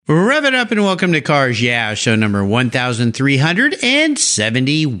Rev it up and welcome to Cars Yeah, show number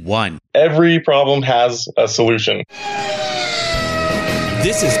 1371. Every problem has a solution.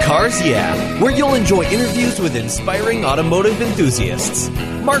 This is Cars Yeah, where you'll enjoy interviews with inspiring automotive enthusiasts.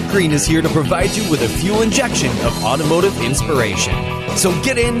 Mark Green is here to provide you with a fuel injection of automotive inspiration. So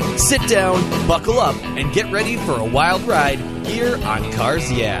get in, sit down, buckle up, and get ready for a wild ride here on Cars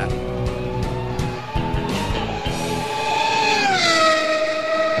Yeah.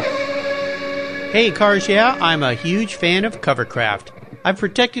 Hey Cars Yeah, I'm a huge fan of Covercraft. I've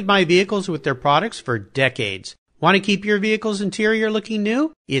protected my vehicles with their products for decades. Want to keep your vehicle's interior looking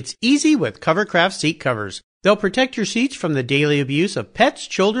new? It's easy with Covercraft seat covers. They'll protect your seats from the daily abuse of pets,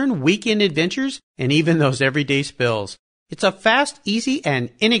 children, weekend adventures, and even those everyday spills. It's a fast, easy, and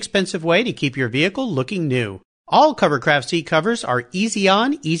inexpensive way to keep your vehicle looking new. All Covercraft seat covers are easy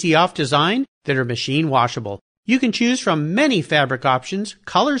on, easy off design that are machine washable. You can choose from many fabric options,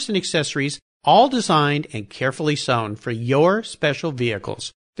 colors, and accessories, all designed and carefully sewn for your special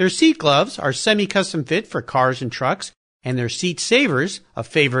vehicles. Their seat gloves are semi-custom fit for cars and trucks, and their seat savers, a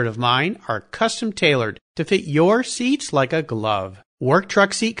favorite of mine, are custom tailored to fit your seats like a glove. Work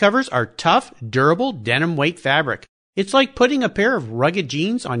truck seat covers are tough, durable, denim weight fabric. It's like putting a pair of rugged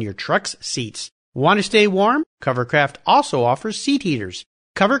jeans on your truck's seats. Want to stay warm? Covercraft also offers seat heaters.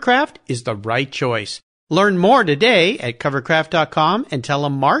 Covercraft is the right choice. Learn more today at covercraft.com and tell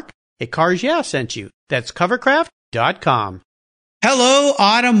them Mark at Cars Yeah sent you. That's covercraft.com. Hello,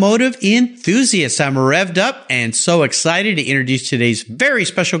 automotive enthusiasts. I'm revved up and so excited to introduce today's very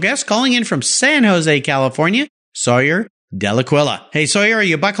special guest calling in from San Jose, California, Sawyer Delaquila. Hey, Sawyer, are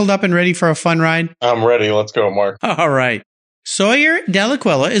you buckled up and ready for a fun ride? I'm ready. Let's go, Mark. All right. Sawyer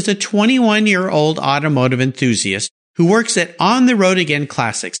Delaquila is a 21-year-old automotive enthusiast who works at On the Road Again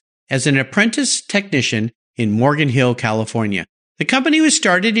Classics as an apprentice technician in Morgan Hill, California. The company was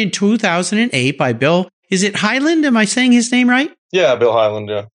started in 2008 by Bill. Is it Highland? Am I saying his name right? Yeah, Bill Highland,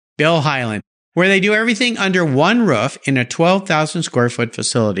 yeah. Bill Highland, where they do everything under one roof in a 12,000 square foot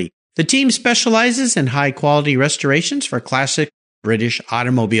facility. The team specializes in high quality restorations for classic British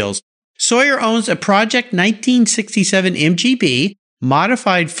automobiles. Sawyer owns a Project 1967 MGB,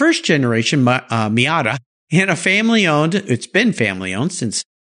 modified first generation Miata, and it's been family owned since,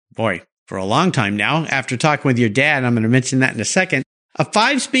 for a long time now. After talking with your dad, I'm going to mention that in a second. A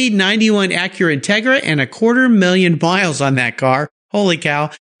 5-speed 91 Acura Integra and 250,000 miles on that car. Holy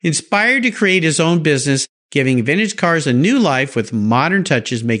cow. Inspired to create his own business, giving vintage cars a new life with modern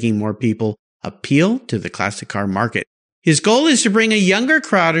touches, making more people appeal to the classic car market. His goal is to bring a younger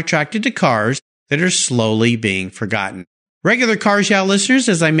crowd attracted to cars that are slowly being forgotten. Regular Cars Yeah listeners,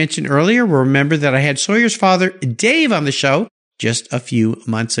 as I mentioned earlier, will remember that I had Sawyer's father, Dave, on the show just a few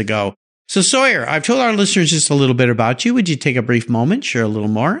months ago. So Sawyer, I've told our listeners just a little bit about you. Would you take a brief moment, share a little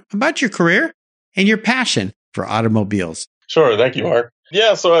more about your career and your passion for automobiles? Sure. Thank you, Mark.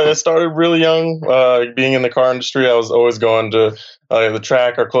 Yeah, so I started really young, being in the car industry. I was always going to the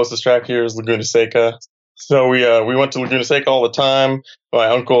track. Our closest track here is Laguna Seca. So we went to Laguna Seca all the time. My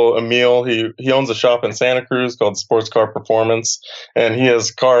uncle Emil, he owns a shop in Santa Cruz called Sports Car Performance, and he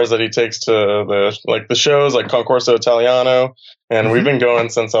has cars that he takes to the shows like Concorso Italiano, and we've been going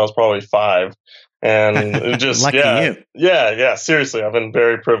since I was probably 5. And it just Lucky you. Yeah, seriously, I've been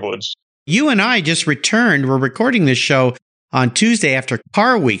very privileged. You and I just returned. We're recording this show on Tuesday after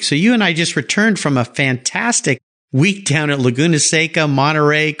Car Week. So you and I just returned from a fantastic week down at Laguna Seca,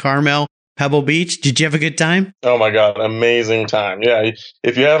 Monterey, Carmel, Pebble Beach. Did you have a good time? Oh my God, amazing time. Yeah,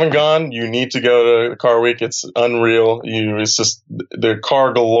 if you haven't gone, you need to go to Car Week. It's unreal. It's just the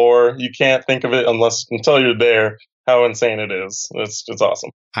car galore. You can't think of it until you're there, how insane it is. It's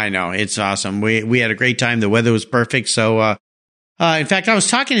awesome. I know, it's awesome. We had a great time. The weather was perfect. So in fact, I was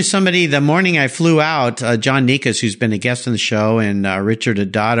talking to somebody the morning I flew out, John Nikas, who's been a guest on the show, and Richard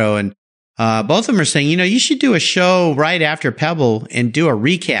Adato, and both of them are saying, you should do a show right after Pebble and do a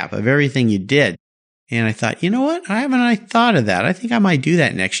recap of everything you did. And I thought, you know what? I thought of that. I think I might do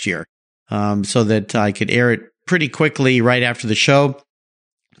that next year, so that I could air it pretty quickly right after the show,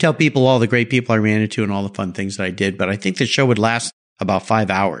 tell people all the great people I ran into and all the fun things that I did. But I think the show would last about 5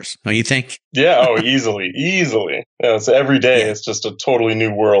 hours. Don't you think? Yeah. Oh, easily. Yeah, it's every day. Yeah. It's just a totally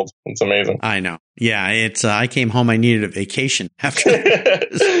new world. It's amazing. I know. Yeah. It's, I came home. I needed a vacation after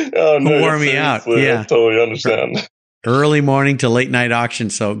oh, no, wore me out. Yeah. I totally understand. Early morning to late night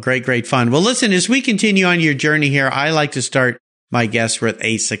auction. So great fun. Well, listen, as we continue on your journey here, I like to start my guests with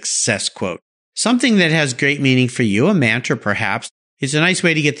a success quote. Something that has great meaning for you, a mantra perhaps. It's a nice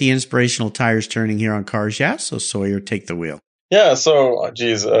way to get the inspirational tires turning here on Cars Yeah. So Sawyer, take the wheel. Yeah, so,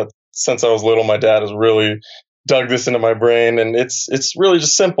 since I was little, my dad has really dug this into my brain, and it's really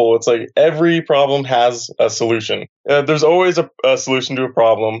just simple. It's like every problem has a solution. There's always a solution to a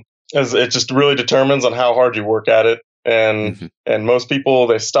problem, as it just really determines on how hard you work at it. And most people,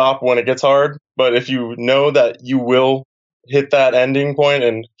 they stop when it gets hard. But if you know that you will hit that ending point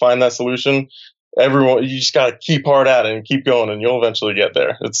and find that solution, you just got to keep hard at it and keep going, and you'll eventually get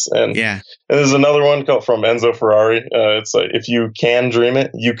there. And there's another one called from Enzo Ferrari. It's like, if you can dream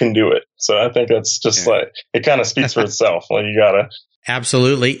it, you can do it. So I think that's just like, it kind of speaks for itself. Like, you gotta.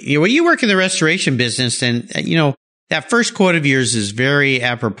 Absolutely. Well, you work in the restoration business, and that first quote of yours is very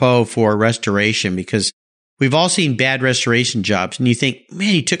apropos for restoration, because we've all seen bad restoration jobs, and you think,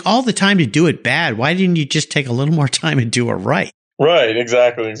 man, you took all the time to do it bad. Why didn't you just take a little more time and do it right? Right,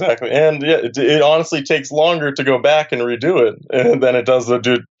 exactly. And yeah, it honestly takes longer to go back and redo it than it does to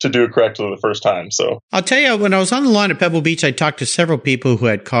do it correctly the first time. So I'll tell you, when I was on the lawn at Pebble Beach, I talked to several people who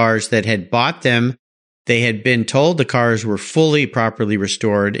had cars that had bought them. They had been told the cars were fully properly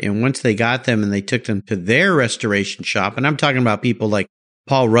restored. And once they got them and they took them to their restoration shop, and I'm talking about people like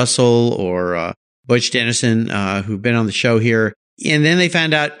Paul Russell or Butch Dennison, who've been on the show here. And then they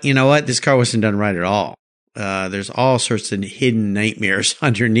found out, you know what, this car wasn't done right at all. There's all sorts of hidden nightmares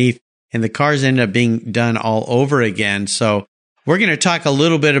underneath, and the cars ended up being done all over again. So we're going to talk a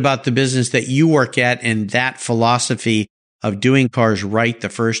little bit about the business that you work at and that philosophy of doing cars right the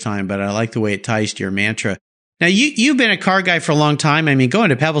first time. But I like the way it ties to your mantra. Now, you've been a car guy for a long time. I mean, going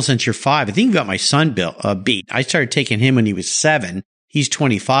to Pebble since you're 5. I think you got my son beat. I started taking him when he was 7. He's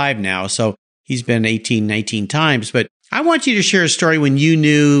 25 now, so he's been 18, 19 times. But I want you to share a story when you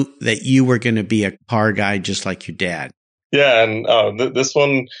knew that you were going to be a car guy just like your dad. Yeah, and this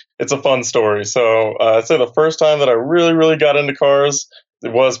one, it's a fun story. So I'd say the first time that I really, really got into cars,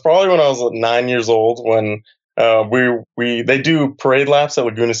 it was probably when I was 9 years old, when they do parade laps at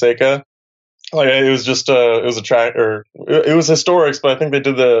Laguna Seca. Like, it was just it was a track, or it was historics, but I think they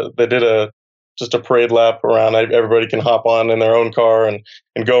did just a parade lap around. Everybody can hop on in their own car and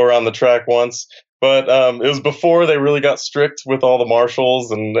go around the track once. But it was before they really got strict with all the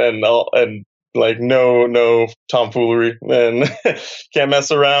marshals and like no tomfoolery, and can't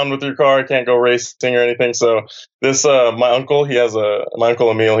mess around with your car, can't go racing or anything. So this my uncle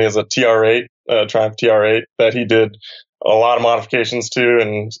Emil, he has a TR8, Triumph TR8 that he did a lot of modifications to,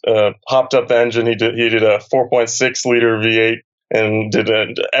 and hopped up the engine. He did a 4.6 liter V8 and did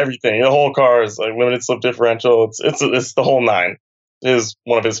everything. The whole car is like limited slip differential. It's the whole nine. Is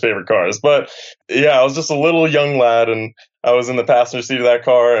one of his favorite cars. But yeah, I was just a little young lad, and I was in the passenger seat of that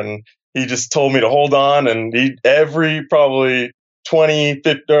car, and he just told me to hold on, and every probably 20,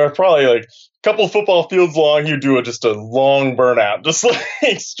 50, or probably like a couple of football fields long, he'd do just a long burnout, just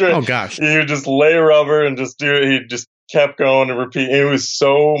like straight. Oh gosh. He would just lay rubber and just do it. He just kept going and repeat. It was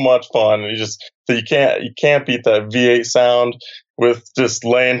so much fun. So you can't beat that V8 sound with just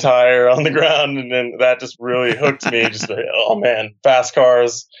laying tire on the ground, and then that just really hooked me. Just like, oh man, fast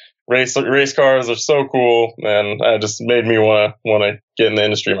cars, race cars are so cool, and it just made me want to get in the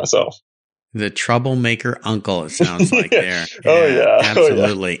industry myself. The troublemaker uncle, it sounds like there. Oh yeah,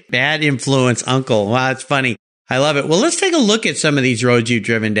 absolutely. Oh, yeah. Bad influence uncle. Wow, that's funny. I love it. Well, let's take a look at some of these roads you've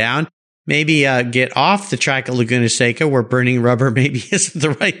driven down. Maybe get off the track at Laguna Seca, where burning rubber maybe isn't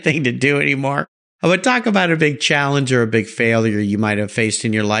the right thing to do anymore. I would talk about a big challenge or a big failure you might have faced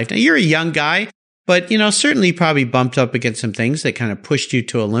in your life. Now, you're a young guy, but, certainly you probably bumped up against some things that kind of pushed you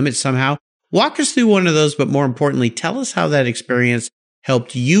to a limit somehow. Walk us through one of those, but more importantly, tell us how that experience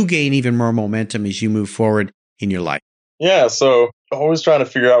helped you gain even more momentum as you move forward in your life. Yeah, so always trying to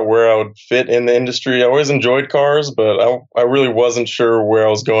figure out where I would fit in the industry. I always enjoyed cars, but I really wasn't sure where I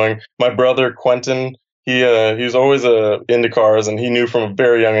was going. My brother, Quentin, he was always into cars, and he knew from a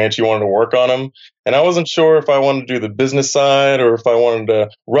very young age he wanted to work on them. And I wasn't sure if I wanted to do the business side, or if I wanted to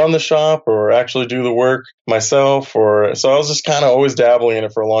run the shop, or actually do the work myself. So I was just kind of always dabbling in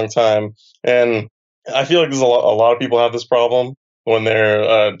it for a long time. And I feel like there's a lot of people have this problem when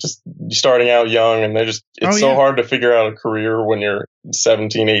they're just starting out young, and it's so hard to figure out a career when you're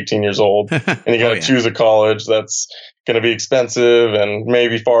 17, 18 years old, and you got to choose a college that's going to be expensive and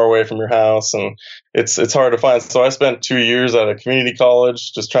maybe far away from your house, and it's hard to find. So I spent 2 years at a community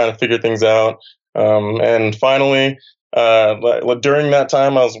college just trying to figure things out, and finally during that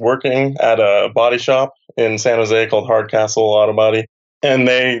time I was working at a body shop in San Jose called Hardcastle Auto Body. And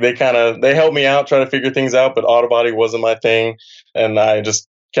they helped me out, try to figure things out, but auto body wasn't my thing. And I just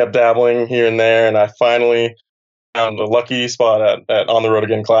kept dabbling here and there. And I finally found a lucky spot at On the Road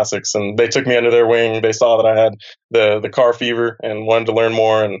Again Classics. And they took me under their wing. They saw that I had the car fever and wanted to learn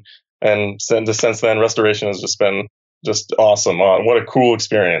more. And since then, restoration has just been just awesome. What a cool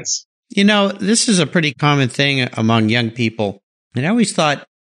experience. You know, this is a pretty common thing among young people. And I always thought,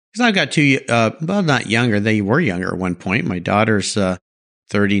 because I've got two, well, not younger, they were younger at one point. My daughter's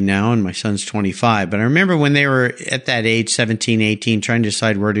 30 now and my son's 25. But I remember when they were at that age, 17, 18, trying to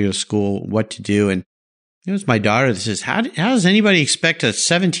decide where to go to school, what to do. And it was my daughter that says, how does anybody expect a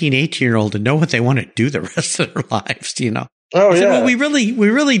 17, 18-year-old to know what they want to do the rest of their lives, you know? Oh, said, yeah. well, we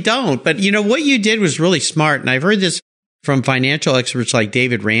really don't. But, you know, what you did was really smart. And I've heard this from financial experts like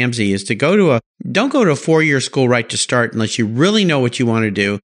David Ramsey, is to don't go to a 4-year school right to start unless you really know what you want to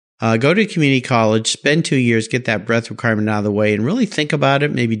do. Go to community college, spend 2 years, get that breadth requirement out of the way, and really think about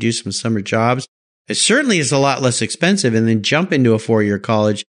it, maybe do some summer jobs. It certainly is a lot less expensive, and then jump into a 4-year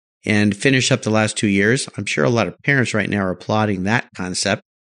college and finish up the last 2 years. I'm sure a lot of parents right now are applauding that concept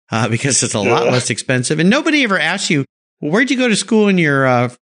because it's a lot less expensive. And nobody ever asks you, well, where'd you go to school in your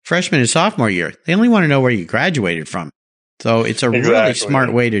freshman and sophomore year? They only want to know where you graduated from. So it's a really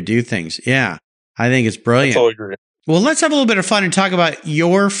smart way to do things. Yeah, I think it's brilliant. I totally agree. Well, let's have a little bit of fun and talk about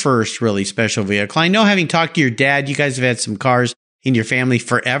your first really special vehicle. I know, having talked to your dad, you guys have had some cars in your family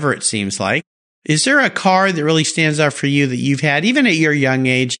forever, it seems like. Is there a car that really stands out for you that you've had, even at your young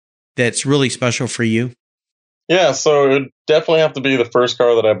age, that's really special for you? Yeah, so it would definitely have to be the first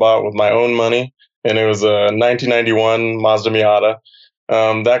car that I bought with my own money, and it was a 1991 Mazda Miata.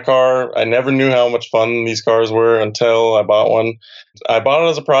 That car, I never knew how much fun these cars were until I bought one. I bought it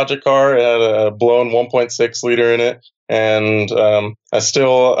as a project car. It had a blown 1.6 liter in it. And I'm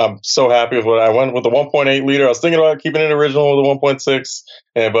so happy with what I went with the 1.8 liter. I was thinking about keeping it original with the 1.6,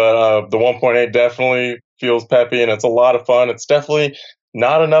 but the 1.8 definitely feels peppy and it's a lot of fun. It's definitely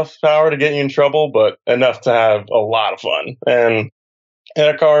not enough power to get you in trouble, but enough to have a lot of fun. And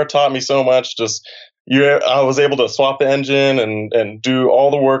that car taught me so much. I was able to swap the engine and do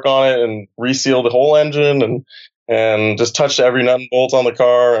all the work on it and reseal the whole engine and just touch every nut and bolt on the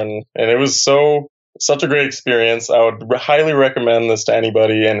car. And it was such a great experience. I would highly recommend this to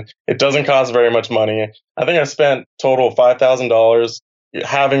anybody, and it doesn't cost very much money. I think I spent total of $5,000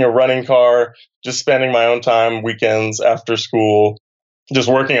 having a running car, just spending my own time, weekends after school, just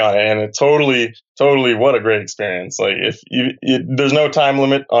working on it. And it totally, what a great experience. Like there's no time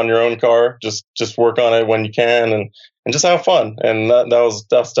limit on your own car. Just work on it when you can and just have fun. And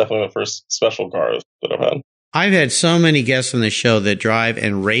that's definitely the first special car that I've had. I've had so many guests on the show that drive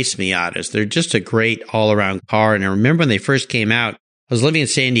and race Miatas. They're just a great all-around car. And I remember when they first came out, I was living in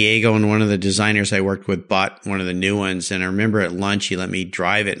San Diego, and one of the designers I worked with bought one of the new ones. And I remember at lunch, he let me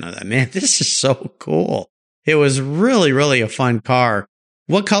drive it. And I thought, man, this is so cool. It was really, really a fun car.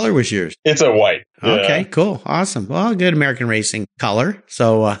 What color was yours? It's a white. Yeah. Okay, cool. Awesome. Well, good American racing color.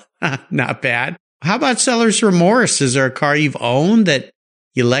 So not bad. How about seller's remorse? Is there a car you've owned that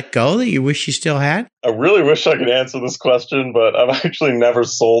you let go that you wish you still had? I really wish I could answer this question, but I've actually never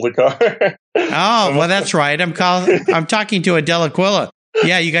sold a car. Oh, well, that's right. I'm talking to Adele Aquila.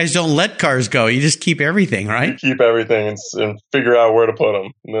 Yeah, you guys don't let cars go. You just keep everything, right? You keep everything and figure out where to put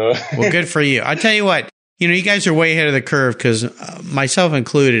them. Well, good for you. I tell you what, you guys are way ahead of the curve because myself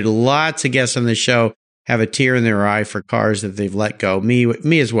included, lots of guests on the show have a tear in their eye for cars that they've let go.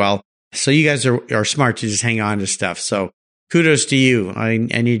 Me as well. So you guys are smart to just hang on to stuff. So kudos to you. I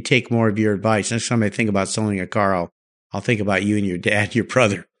need to take more of your advice. Next time I think about selling a car, I'll think about you and your dad, your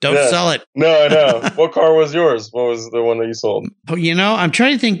brother. Don't sell it. No. What car was yours? What was the one that you sold? Oh, I'm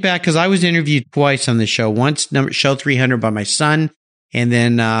trying to think back because I was interviewed twice on the show. Once show 300 by my son, and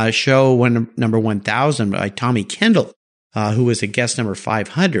then show number 1000 by Tommy Kendall, who was a guest number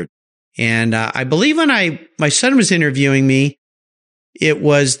 500. And I believe when my son was interviewing me, it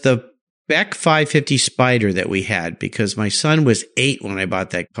was the Beck 550 Spider that we had because my son was 8 when I bought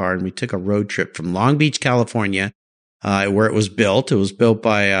that car, and we took a road trip from Long Beach, California, where it was built. It was built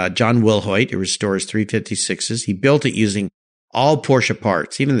by John Wilhoit, who restores 356s. He built it using all Porsche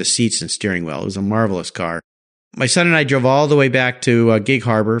parts, even the seats and steering wheel. It was a marvelous car. My son and I drove all the way back to Gig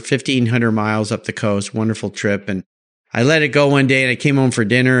Harbor, 1,500 miles up the coast, wonderful trip. And I let it go one day, and I came home for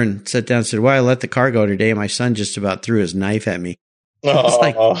dinner and sat down and said, well, I let the car go today. And my son just about threw his knife at me. I was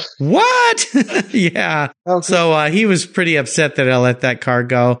like, what? Yeah. Okay. So he was pretty upset that I let that car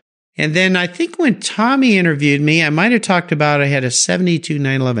go. And then I think when Tommy interviewed me, I might have talked about I had a 72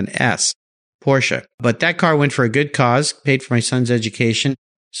 911S Porsche. But that car went for a good cause, paid for my son's education.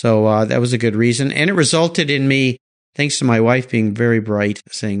 So that was a good reason. And it resulted in me, thanks to my wife being very bright,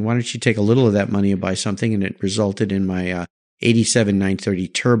 saying, why don't you take a little of that money and buy something? And it resulted in my 87 930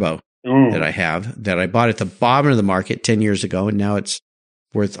 Turbo. That I have, that I bought at the bottom of the market 10 years ago, and now it's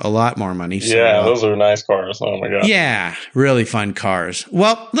worth a lot more money. So, those are nice cars. Oh, my God. Yeah, really fun cars.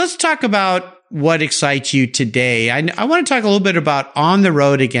 Well, let's talk about what excites you today. I want to talk a little bit about On the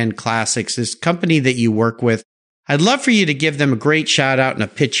Road Again Classics, this company that you work with. I'd love for you to give them a great shout out and a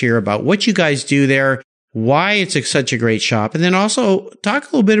pitch here about what you guys do there, why it's such a great shop, and then also talk a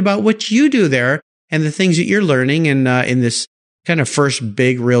little bit about what you do there and the things that you're learning and in this kind of first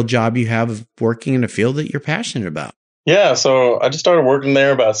big real job you have of working in a field that you're passionate about. Yeah, so I just started working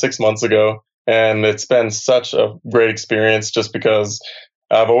there about 6 months ago, and it's been such a great experience just because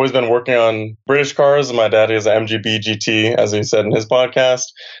I've always been working on British cars, and my dad has an MGB GT, as he said in his podcast.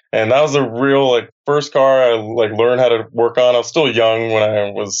 And that was the real first car I learned how to work on. I was still young when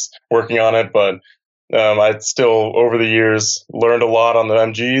I was working on it, but I still, over the years, learned a lot on the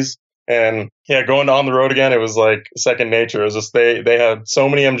MGs. And yeah, going On the Road Again, it was like second nature. It was just they had so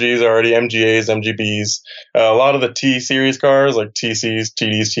many MGs already, MGAs, MGBs, a lot of the T series cars like TCs,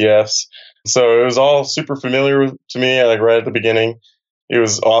 TDs, TFs. So it was all super familiar to me, right at the beginning. It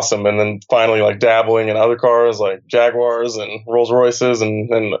was awesome. And then finally, dabbling in other cars like Jaguars and Rolls Royces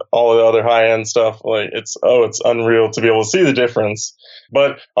and all the other high end stuff. It's unreal to be able to see the difference.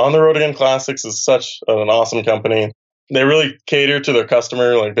 But On the Road Again Classics is such an awesome company. They really cater to their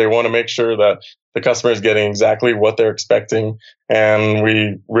customer. They want to make sure that the customer is getting exactly what they're expecting. And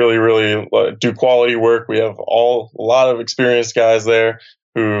we really, really do quality work. We have a lot of experienced guys there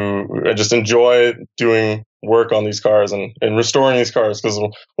who just enjoy doing work on these cars and restoring these cars. Because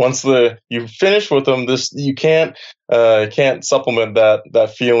once you finish with them, you can't supplement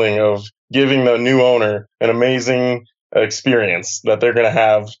that feeling of giving the new owner an amazing experience that they're going to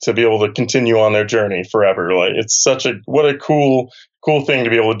have to be able to continue on their journey forever. It's what a cool thing to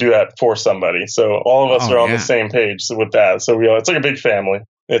be able to do that for somebody. So all of us are on the same page with that. So it's like a big family.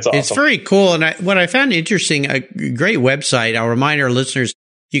 It's awesome. It's very cool. And what I found interesting, a great website. I'll remind our listeners,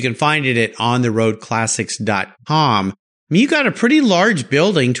 you can find it at ontheroadclassics.com. You got a pretty large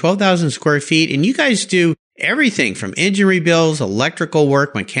building, 12,000 square feet, and you guys do everything from engine rebuilds, electrical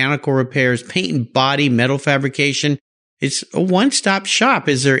work, mechanical repairs, paint and body, metal fabrication. It's a one-stop shop.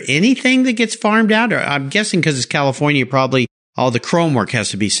 Is there anything that gets farmed out? Or I'm guessing because it's California, probably all the chrome work has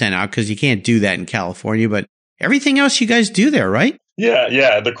to be sent out because you can't do that in California. But everything else you guys do there, right?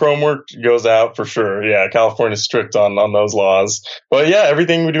 Yeah. The chrome work goes out for sure. Yeah, California's strict on those laws. But yeah,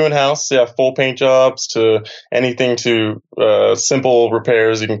 everything we do in-house, full paint jobs to anything to simple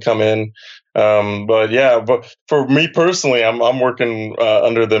repairs, you can come in. But for me personally, I'm working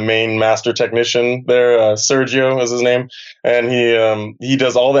under the main master technician there. Sergio is his name, and he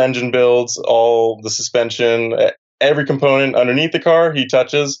does all the engine builds, all the suspension, every component underneath the car he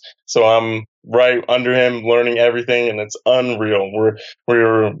touches. So I'm right under him, learning everything, and it's unreal.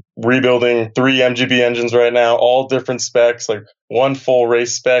 We're rebuilding 3 MGB engines right now, all different specs, one full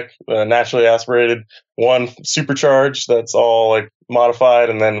race spec, naturally aspirated, one supercharged that's all modified,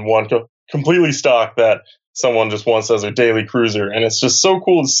 and then one completely stock that someone just wants as a daily cruiser. And it's just so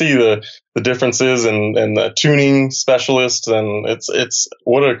cool to see the differences and the tuning specialists. And it's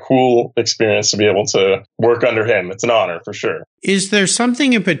what a cool experience to be able to work under him. It's an honor for sure. Is there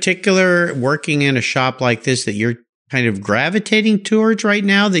something in particular working in a shop like this that you're kind of gravitating towards right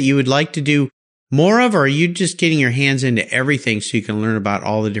now that you would like to do more of, or are you just getting your hands into everything so you can learn about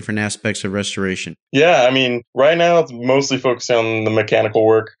all the different aspects of restoration? Yeah, right now it's mostly focused on the mechanical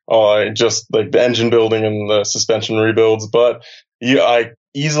work, just the engine building and the suspension rebuilds. But I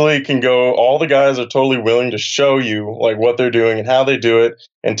easily can go, all the guys are totally willing to show you what they're doing and how they do it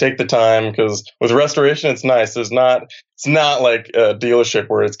and take the time, because with restoration, it's nice. It's not like a dealership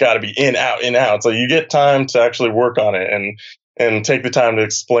where it's got to be in, out. So you get time to actually work on it and take the time to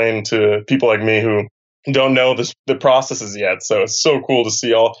explain to people like me who don't know the processes yet. So it's so cool to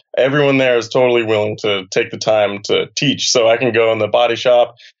see everyone there is totally willing to take the time to teach. So I can go in the body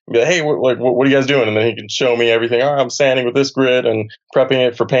shop and be like, hey, what are you guys doing? And then he can show me everything. I'm sanding with this grit and prepping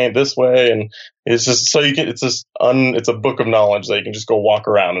it for paint this way. And it's just it's a book of knowledge that you can just go walk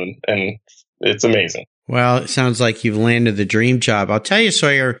around and it's amazing. Well, it sounds like you've landed the dream job. I'll tell you,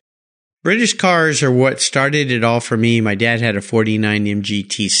 Sawyer, British cars are what started it all for me. My dad had a 49 MG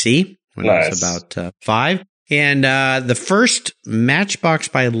TC when I was about 5. And the first Matchbox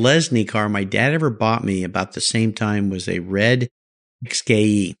by Lesney car my dad ever bought me about the same time was a red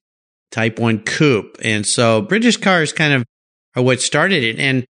XKE Type 1 Coupe. And so British cars kind of are what started it.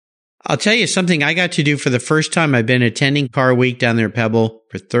 And I'll tell you something I got to do for the first time. I've been attending Car Week down there in Pebble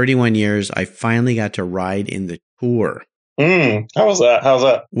for 31 years. I finally got to ride in the Tour. How was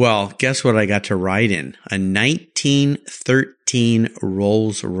that? Well, guess what I got to ride in? A 1913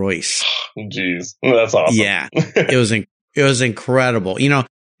 Rolls Royce. Jeez, that's awesome. Yeah, it was incredible.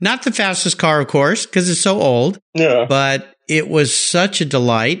 Not the fastest car, of course, because it's so old. Yeah. But it was such a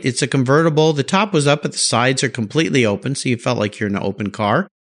delight. It's a convertible. The top was up, but the sides are completely open, so you felt like you're in an open car.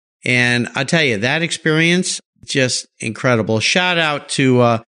 And I'll tell you, that experience, just incredible. Shout out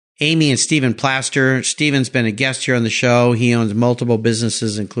to Amy and Stephen Plaster. Stephen's been a guest here on the show. He owns multiple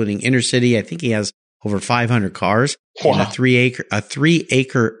businesses, including Intercity. I think he has over 500 cars. Wow. And a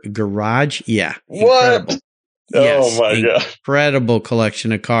 3-acre garage. Yeah. What? Incredible. Yes, oh my God. Incredible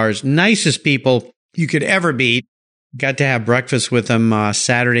collection of cars. Nicest people you could ever meet. Got to have breakfast with them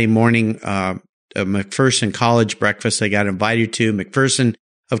Saturday morning, a McPherson College breakfast I got invited to. McPherson,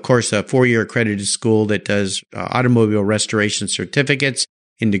 of course, a 4-year accredited school that does automobile restoration certificates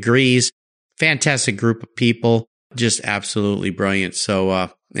and degrees. Fantastic group of people. Just absolutely brilliant. So,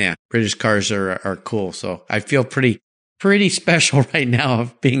 yeah, British cars are cool. So I feel pretty special right now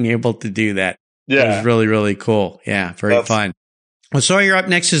of being able to do that. Yeah. It was really, really cool. Yeah, very fun. Well, Sawyer, up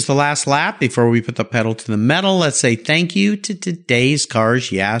next is the last lap. Before we put the pedal to the metal, let's say thank you to today's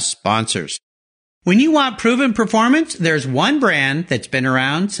Cars Yeah sponsors. When you want proven performance, there's one brand that's been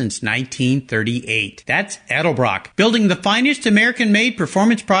around since 1938. That's Edelbrock, building the finest American-made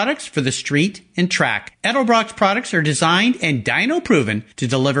performance products for the street and track. Edelbrock's products are designed and dyno-proven to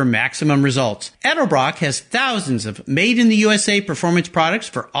deliver maximum results. Edelbrock has thousands of made-in-the-USA performance products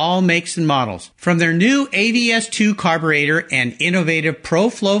for all makes and models. From their new AVS2 carburetor and innovative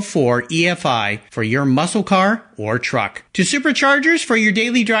ProFlow 4 EFI for your muscle car or truck, to superchargers for your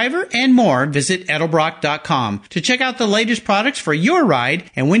daily driver and more, visit Edelbrock.com to check out the latest products for your ride.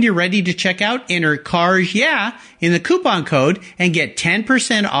 And when you're ready to check out, enter Cars Yeah in the coupon code and get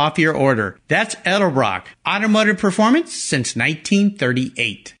 10% off your order. That's Edelbrock, automotive performance since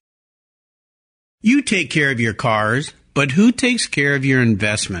 1938. You take care of your cars, but who takes care of your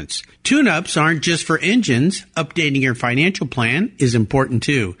investments? Tune-ups aren't just for engines. Updating your financial plan is important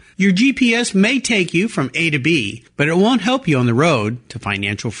too. Your GPS may take you from A to B, but it won't help you on the road to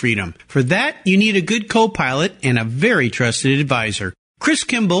financial freedom. For that, you need a good co-pilot and a very trusted advisor. Chris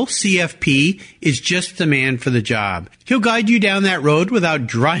Kimball, CFP, is just the man for the job. He'll guide you down that road without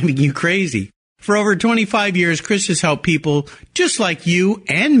driving you crazy. For over 25 years, Chris has helped people just like you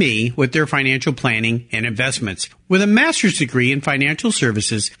and me with their financial planning and investments. With a master's degree in financial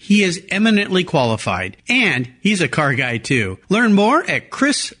services, he is eminently qualified, and he's a car guy too. Learn more at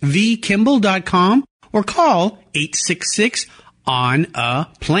chrisvkimball.com or call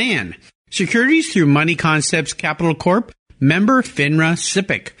 866-ON-A-PLAN. Securities through Money Concepts Capital Corp., member FINRA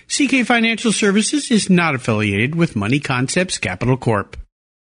SIPC. CK Financial Services is not affiliated with Money Concepts Capital Corp.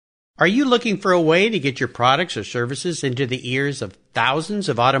 Are you looking for a way to get your products or services into the ears of thousands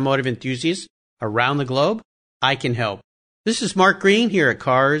of automotive enthusiasts around the globe? I can help. This is Mark Green here at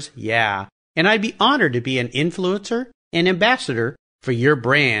Cars Yeah, and I'd be honored to be an influencer and ambassador for your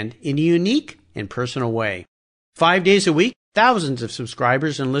brand in a unique and personal way. 5 days a week, thousands of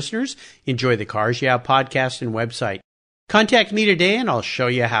subscribers and listeners enjoy the Cars Yeah podcast and website. Contact me today and I'll show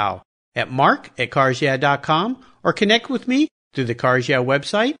you how at mark@carsyeah.com or connect with me through the Cars Yeah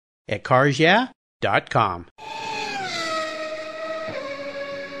website at carsyeah.com.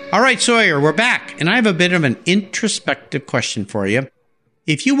 All right, Sawyer, we're back, and I have a bit of an introspective question for you.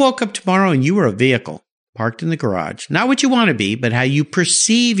 If you woke up tomorrow and you were a vehicle parked in the garage, not what you want to be, but how you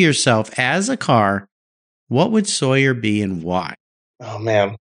perceive yourself as a car, what would Sawyer be and why? Oh,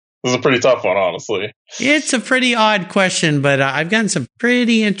 man. This is a pretty tough one, honestly. It's a pretty odd question, but I've gotten some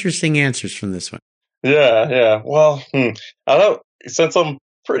pretty interesting answers from this one. Yeah. Well, I don't, since I'm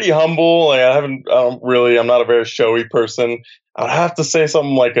pretty humble, like I'm not a very showy person. I'd have to say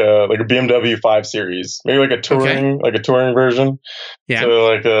something like a BMW 5 Series, maybe like a touring version. Yeah.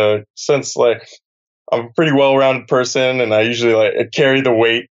 So since I'm a pretty well-rounded person, and I usually I carry the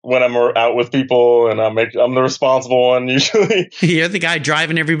weight when I'm out with people, and I'm the responsible one usually. You're the guy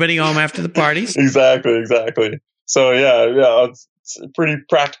driving everybody home after the parties. Exactly. So yeah, it's a pretty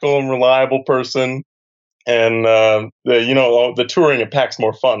practical and reliable person. And the touring, it packs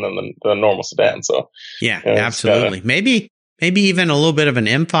more fun than the normal sedan. So yeah, absolutely. Maybe even a little bit of an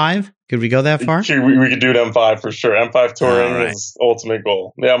M5. Could we go that far? We could do an M5 for sure. M5 touring is ultimate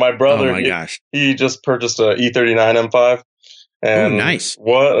goal. Yeah, my brother, he just purchased a E39 M5. And nice.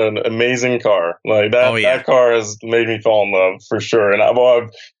 What an amazing car. That car has made me fall in love for sure. And I've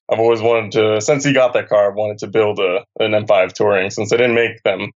always wanted to, since he got that car, I've wanted to build an M5 touring since they didn't make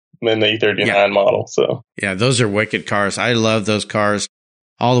them in the E39 model. So yeah, those are wicked cars. I love those cars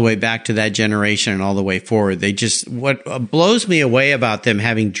all the way back to that generation and all the way forward. What blows me away about them,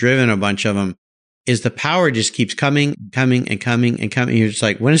 having driven a bunch of them, is the power just keeps coming. You're just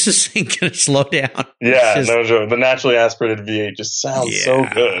like, when is this thing going to slow down? Yeah, no joke. The naturally aspirated V8 just sounds so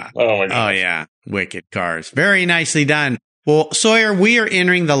good. Oh my god. Oh yeah, wicked cars. Very nicely done. Well, Sawyer, we are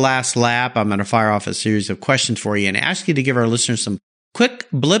entering the last lap. I'm going to fire off a series of questions for you and ask you to give our listeners some quick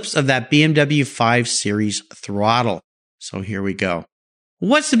blips of that BMW 5 Series throttle. So here we go.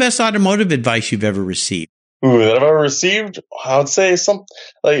 What's the best automotive advice you've ever received? Ooh, that I've ever received? I would say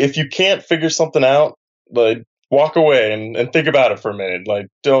if you can't figure something out, like walk away and think about it for a minute. Like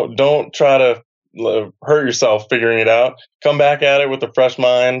don't try to hurt yourself figuring it out. Come back at it with a fresh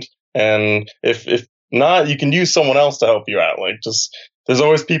mind. And if not, you can use someone else to help you out. Like there's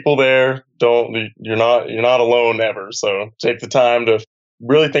always people there. You're not alone ever. So take the time to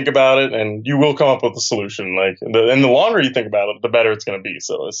really think about it, and you will come up with a solution. And the longer you think about it, the better it's going to be.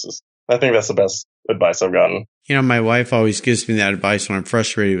 So I think that's the best advice I've gotten. My wife always gives me that advice when I'm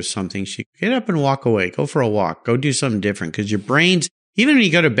frustrated with something. She get up and walk away, go for a walk, go do something different. Because your brain's, even when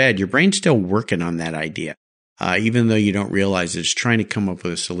you go to bed, your brain's still working on that idea. Even though you don't realize it's trying to come up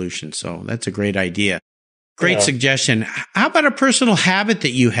with a solution. So that's a great idea. Great suggestion. How about a personal habit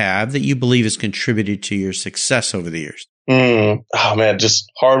that you have that you believe has contributed to your success over the years? Oh man,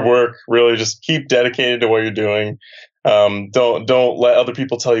 just hard work. Really, just keep dedicated to what you're doing. Don't let other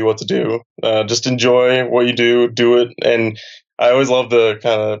people tell you what to do. Just enjoy what you do it. And I always love to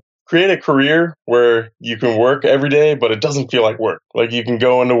kind of create a career where you can work every day, but it doesn't feel like work. Like you can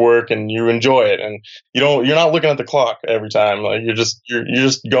go into work and you enjoy it, and you're not looking at the clock every time. Like you're just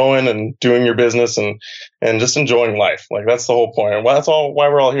going and doing your business and just enjoying life. Like that's the whole point. Well, that's all why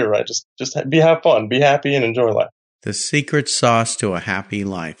we're all here, right? Just have fun, be happy, and enjoy life. The secret sauce to a happy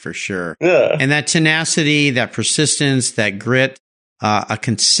life, for sure. Yeah. And that tenacity, that persistence, that grit, a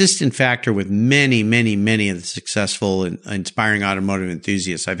consistent factor with many, many, many of the successful and inspiring automotive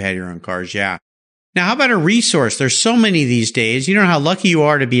enthusiasts I've had here on Cars Yeah. Now, how about a resource? There's so many these days. You know how lucky you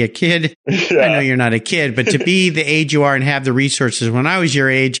are to be a kid. Yeah. I know you're not a kid, but to be the age you are and have the resources. When I was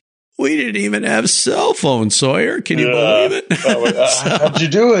your age, we didn't even have cell phones, Sawyer. Can you believe it? How'd you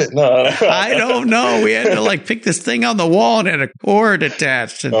do it? No. I don't know. We had to pick this thing on the wall and had a cord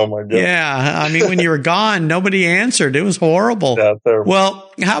attached. And, oh my God. Yeah. I mean, when you were gone, nobody answered. It was horrible. Yeah, terrible.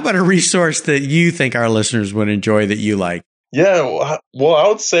 Well, how about a resource that you think our listeners would enjoy that you like? Yeah. Well, I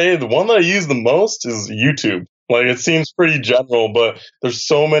would say the one that I use the most is YouTube. Like it seems pretty general, but there's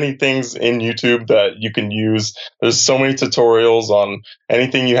so many things in YouTube that you can use. There's so many tutorials on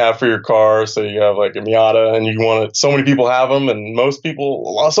anything you have for your car. So you have like a Miata and you want it. So many people have them, and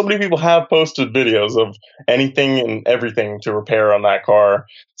so many people have posted videos of anything and everything to repair on that car.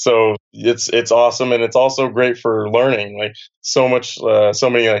 So it's awesome, and it's also great for learning. Like so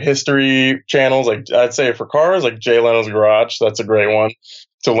many history channels. Like I'd say for cars, like Jay Leno's Garage, that's a great one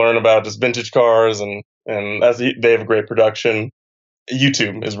to learn about just vintage cars, and as they have a great production.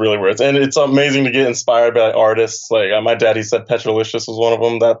 YouTube is really where it's amazing to get inspired by artists. Like my daddy said Petrolicious was one of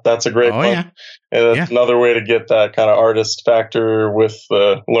them. That's a great one. Yeah. And that's another way to get that kind of artist factor with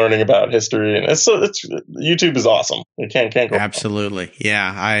learning about history. And it's YouTube is awesome. You can't go Absolutely. Wrong.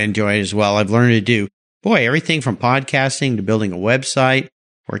 Yeah, I enjoy it as well. I've learned to do everything from podcasting to building a website,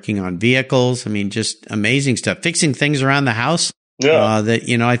 working on vehicles. I mean, just amazing stuff. Fixing things around the house. Yeah.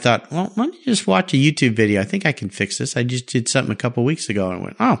 I thought, well, let me just watch a YouTube video. I think I can fix this. I just did something a couple of weeks ago and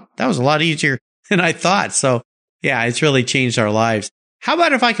went, oh, that was a lot easier than I thought. So yeah, it's really changed our lives. How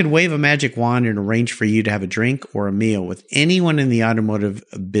about if I could wave a magic wand and arrange for you to have a drink or a meal with anyone in the automotive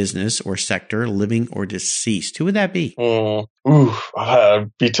business or sector, living or deceased? Who would that be?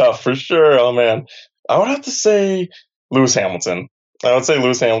 It'd be tough for sure. Oh man, I would have to say Lewis Hamilton. I would say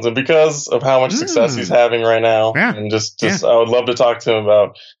Lewis Hamilton because of how much success he's having right now. Yeah. And just I would love to talk to him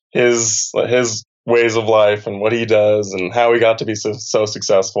about his ways of life and what he does and how he got to be so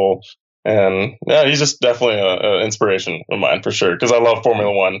successful. And yeah, he's just definitely an inspiration of mine for sure. Because I love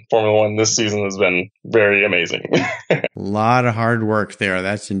Formula One. Formula One this season has been very amazing. A lot of hard work there.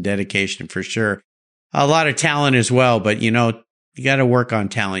 That's in dedication for sure. A lot of talent as well. But, you got to work on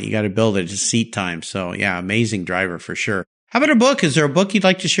talent. You got to build it. It's seat time. So yeah, amazing driver for sure. How about a book? Is there a book you'd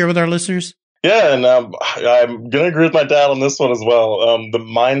like to share with our listeners? Yeah, and I'm going to agree with my dad on this one as well. The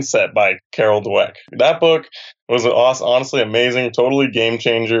Mindset by Carol Dweck. That book was honestly amazing, totally game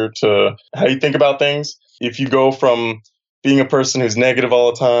changer to how you think about things. If you go from being a person who's negative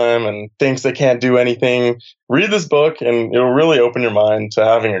all the time and thinks they can't do anything, read this book and it'll really open your mind to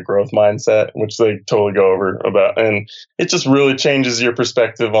having a growth mindset, which they totally go over about. And it just really changes your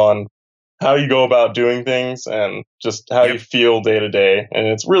perspective on how you go about doing things and just how you feel day to day. And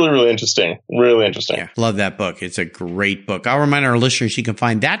it's really, really interesting. Really interesting. Yeah, love that book. It's a great book. I'll remind our listeners you can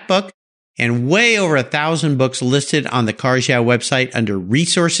find that book and way over 1,000 books listed on the Cars Yeah website under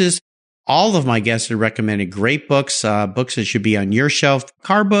resources. All of my guests have recommended great books, books that should be on your shelf,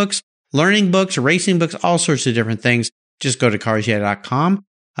 car books, learning books, racing books, all sorts of different things. Just go to carsyeah.com.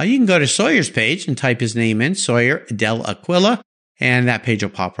 You can go to Sawyer's page and type his name in, Sawyer Del Aquila, and that page will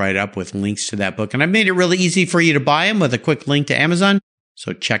pop right up with links to that book. And I've made it really easy for you to buy them with a quick link to Amazon,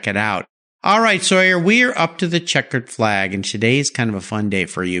 so check it out. All right, Sawyer, we're up to the checkered flag, and today is kind of a fun day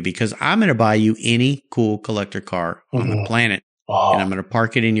for you because I'm going to buy you any cool collector car on the planet, and I'm going to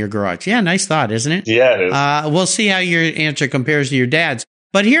park it in your garage. Yeah, nice thought, isn't it? Yeah, it is. We'll see how your answer compares to your dad's.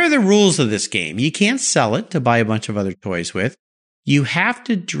 But here are the rules of this game. You can't sell it to buy a bunch of other toys with. You have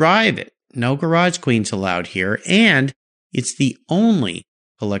to drive it. No garage queens allowed here. And it's the only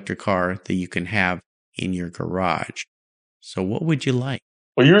collector car that you can have in your garage. So what would you like?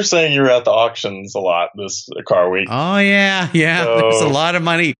 Well, you were saying you were at the auctions a lot this car week. Oh, yeah. Yeah. So, there's a lot of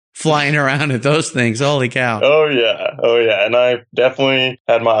money flying around at those things. Holy cow. Oh, yeah. And I definitely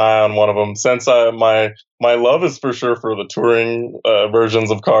had my eye on one of them since my love is for sure for the touring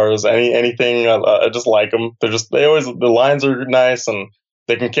versions of cars. Anything, I just like them. The lines are nice and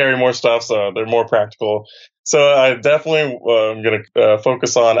they can carry more stuff, so they're more practical. So I definitely am going to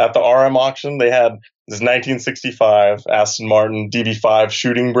focus on, at the RM auction, they had this 1965 Aston Martin DB5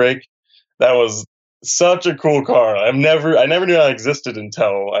 shooting brake. That was such a cool car. I never knew that existed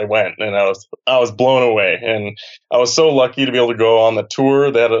until I went, and I was blown away. And I was so lucky to be able to go on the tour.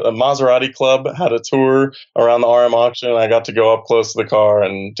 They had a Maserati club had a tour around the RM auction. And I got to go up close to the car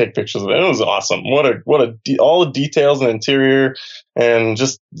and take pictures of it. It was awesome. All the details and interior and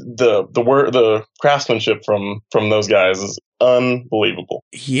just the craftsmanship from those guys is unbelievable.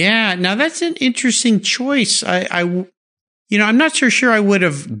 Yeah. Now that's an interesting choice. I'm not so sure I would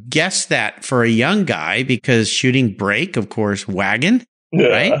have guessed that for a young guy because shooting brake, of course, wagon,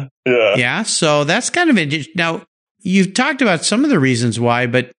 right? Yeah. Yeah. So that's kind of interesting. Now, you've talked about some of the reasons why,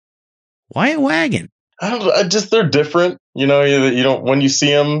 but why a wagon? I don't know. They're different. You don't, when you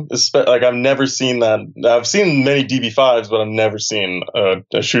see them, like I've never seen that. I've seen many DB5s, but I've never seen a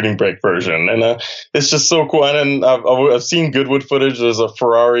shooting brake version. And it's just so cool. And then I've seen Goodwood footage. There's a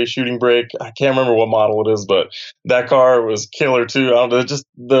Ferrari shooting brake. I can't remember what model it is, but that car was killer too. Just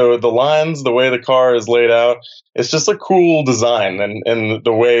the lines, the way the car is laid out, it's just a cool design. And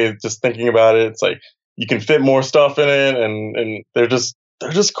the way, just thinking about it, it's like you can fit more stuff in it, and they're just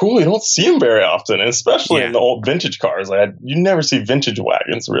cool. You don't see them very often, and especially in the old vintage cars. Like you never see vintage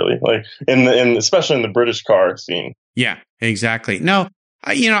wagons really, like especially in the British car scene. Yeah, exactly. No,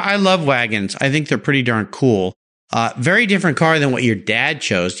 I love wagons. I think they're pretty darn cool. Very different car than what your dad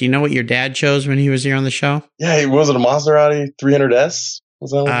chose. Do you know what your dad chose when he was here on the show? Yeah, was it a Maserati 300S?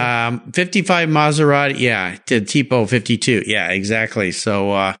 Was that one? 55 Maserati. Yeah, Tipo 52. Yeah, exactly.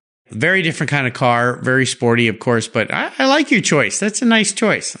 So, very different kind of car, very sporty, of course, but I like your choice. That's a nice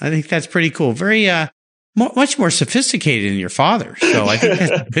choice. I think that's pretty cool. Very, much more sophisticated than your father. So I think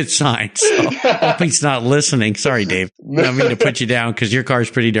that's a good sign. So I hope he's not listening. Sorry, Dave. I don't mean to put you down because your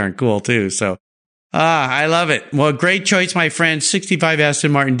car's pretty darn cool too. So, I love it. Well, great choice, my friend. 65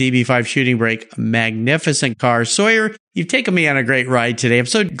 Aston Martin DB5 shooting brake. Magnificent car. Sawyer, you've taken me on a great ride today. I'm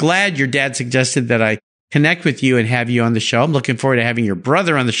so glad your dad suggested that I connect with you and have you on the show. I'm looking forward to having your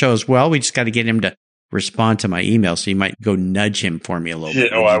brother on the show as well. We just got to get him to respond to my email, so you might go nudge him for me a little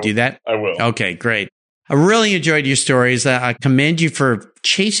bit. Will you do that? I will. Okay, great. I really enjoyed your stories. I commend you for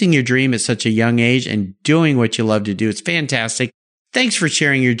chasing your dream at such a young age and doing what you love to do. It's fantastic. Thanks for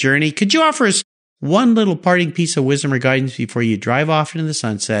sharing your journey. Could you offer us one little parting piece of wisdom or guidance before you drive off into the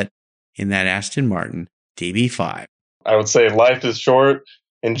sunset in that Aston Martin DB5? I would say life is short.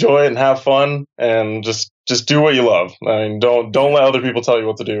 Enjoy it and have fun, and just do what you love. I mean, don't let other people tell you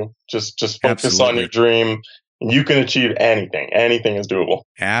what to do. Just focus on your dream, and you can achieve anything. Anything is doable.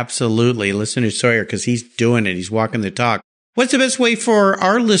 Absolutely. Listen to Sawyer because he's doing it. He's walking the talk. What's the best way for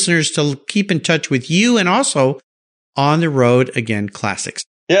our listeners to keep in touch with you and also On the Road Again Classics?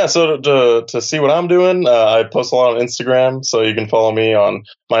 Yeah, so to see what I'm doing, I post a lot on Instagram, so you can follow me on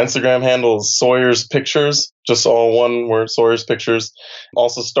my Instagram handle is Sawyer's Pictures, just all one word, Sawyer's Pictures.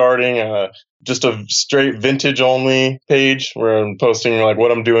 Also starting just a straight vintage only page where I'm posting like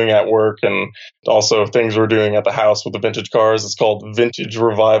what I'm doing at work and also things we're doing at the house with the vintage cars. It's called Vintage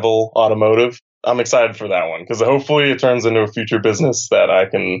Revival Automotive. I'm excited for that one because hopefully it turns into a future business that I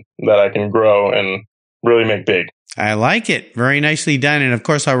can grow and really make big. I like it. Very nicely done. And of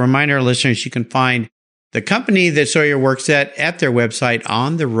course, I'll remind our listeners you can find the company that Sawyer works at their website,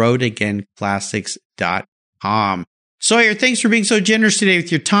 ontheroadaganclassics.com. Sawyer, thanks for being so generous today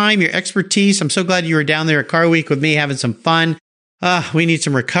with your time, your expertise. I'm so glad you were down there at Car Week with me having some fun. We need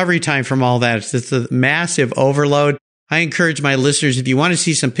some recovery time from all that. It's a massive overload. I encourage my listeners, if you want to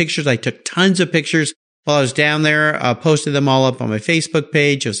see some pictures, I took tons of pictures while I was down there. I posted them all up on my Facebook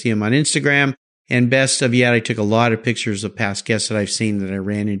page. You'll see them on Instagram. And best of yet, I took a lot of pictures of past guests that I've seen that I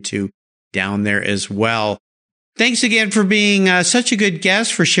ran into down there as well. Thanks again for being such a good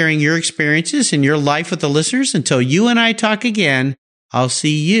guest, for sharing your experiences and your life with the listeners. Until you and I talk again, I'll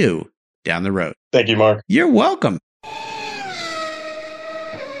see you down the road. Thank you, Mark. You're welcome.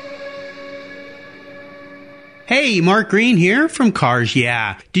 Hey, Mark Green here from Cars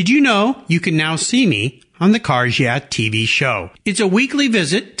Yeah. Did you know you can now see me on the Cars Yeah TV show? It's a weekly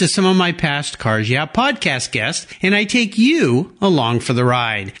visit to some of my past Cars Yeah podcast guests, and I take you along for the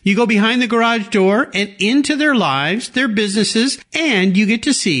ride. You go behind the garage door and into their lives, their businesses, and you get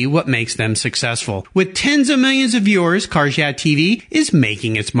to see what makes them successful. With tens of millions of viewers, Cars Yeah TV is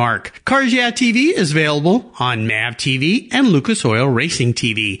making its mark. Cars Yeah TV is available on MAV TV and Lucas Oil Racing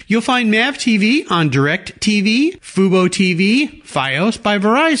TV. You'll find MAV TV on Direct TV, Fubo TV, Fios by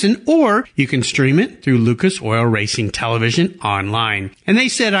Verizon, or you can stream it through Lucas Oil Racing Television online. And they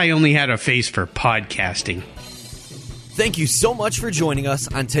said I only had a face for podcasting. Thank you so much for joining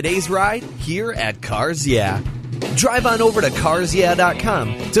us on today's ride here at Cars Yeah. Drive on over to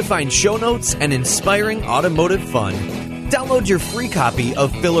carsyeah.com to find show notes and inspiring automotive fun. Download your free copy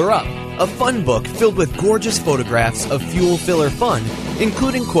of Filler Up, a fun book filled with gorgeous photographs of fuel filler fun,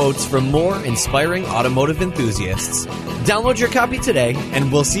 including quotes from more inspiring automotive enthusiasts. Download your copy today,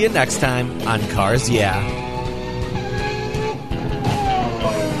 and we'll see you next time on Cars Yeah.